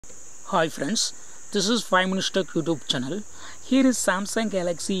Hi friends, this is 5 Minutes Tech YouTube channel. Here is Samsung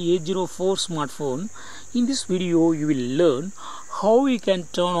Galaxy A04 smartphone. In this video you will learn how you can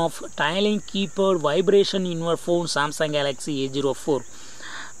turn off tiling keypad vibration in your phone Samsung Galaxy A04.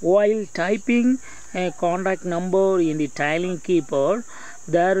 While typing a contact number in the tiling keypad,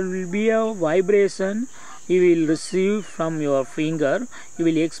 there will be a vibration you will receive from your finger. You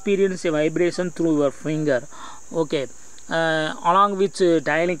will experience a vibration through your finger. Okay. Along with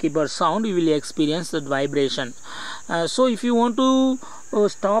tiling keyboard sound, you will experience that vibration. So if you want to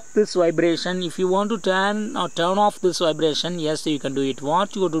stop this vibration, if you want to turn off this vibration, yes, you can do it.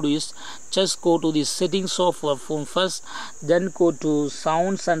 What you have to do is just go to the settings of your phone first, then go to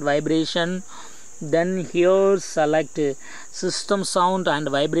sounds and vibration, then here select system sound and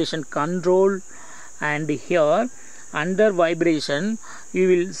vibration control, and here under vibration you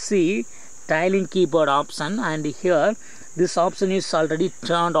will see tiling keyboard option, and here this option is already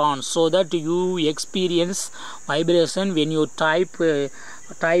turned on so that you experience vibration when you type in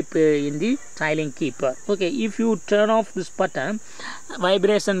the tiling keypad. Okay, if you turn off this button,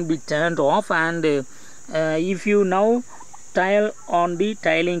 vibration will be turned off, and if you now tile on the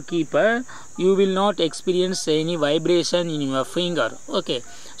tiling keypad, you will not experience any vibration in your finger. Okay,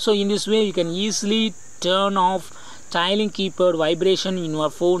 so in this way you can easily turn off tiling keypad vibration in your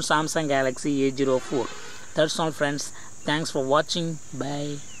phone Samsung Galaxy A04. That's all friends. Thanks for watching.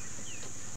 Bye.